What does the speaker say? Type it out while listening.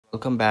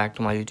Welcome back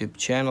to my YouTube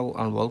channel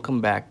and welcome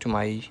back to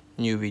my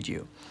new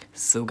video.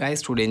 So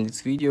guys, today in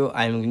this video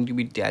I am going to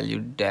be tell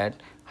you that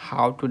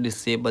how to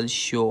disable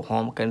show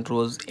home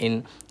controls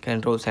in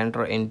control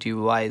center in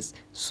device.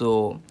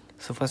 So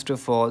first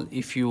of all,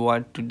 if you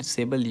want to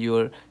disable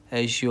your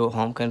show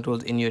home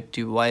controls in your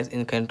device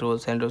in control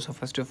center, so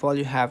first of all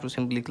you have to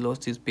simply close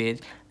this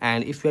page.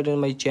 And if you are on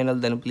my channel,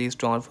 then please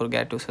don't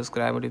forget to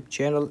subscribe to my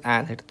channel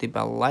and hit the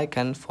bell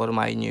icon for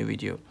my new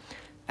video.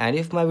 And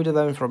if my videos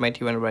are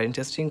informative and very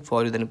interesting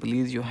for you, then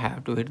please you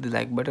have to hit the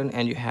like button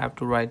and you have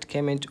to write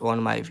comment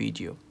on my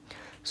video.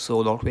 So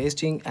without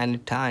wasting any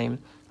time,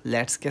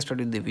 let's get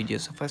started with the video.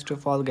 So first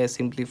of all guys,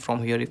 simply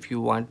from here, if you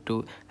want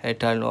to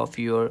turn off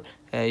your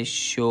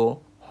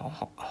show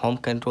home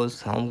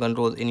controls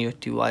in your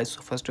device,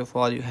 so first of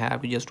all you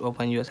have to just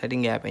open your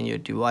setting app in your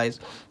device,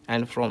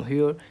 and from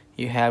here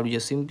you have to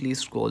just simply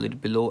scroll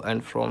it below,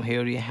 and from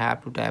here you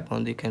have to tap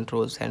on the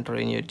control center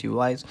in your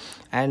device,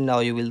 and now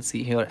you will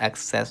see here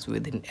access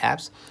within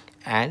apps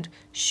and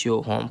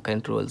show home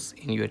controls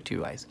in your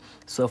device.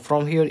 So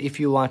from here, if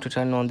you want to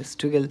turn on this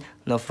toggle,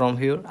 now from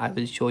here I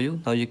will show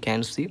you. Now you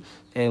can see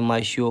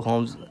my show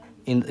homes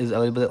is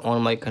available on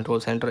my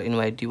control center in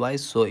my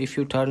device. So if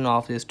you turn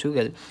off this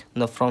toggle,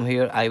 now from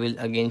here I will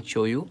again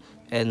show you,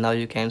 and now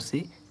you can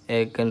see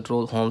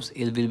control homes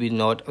it will be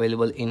not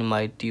available in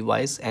my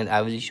device, and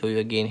I will show you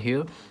again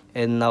here.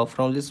 And now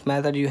from this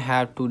method you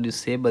have to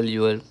disable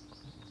your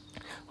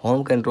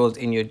home controls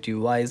in your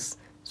device.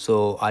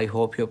 So I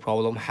hope your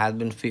problem has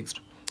been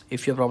fixed.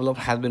 If your problem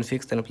has been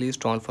fixed, then please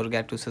don't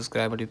forget to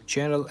subscribe to the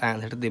channel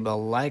and hit the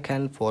bell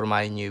icon for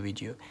my new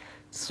video.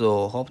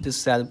 So hope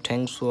this helped.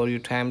 Thanks for your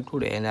time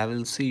today, and I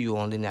will see you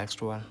on the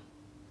next one.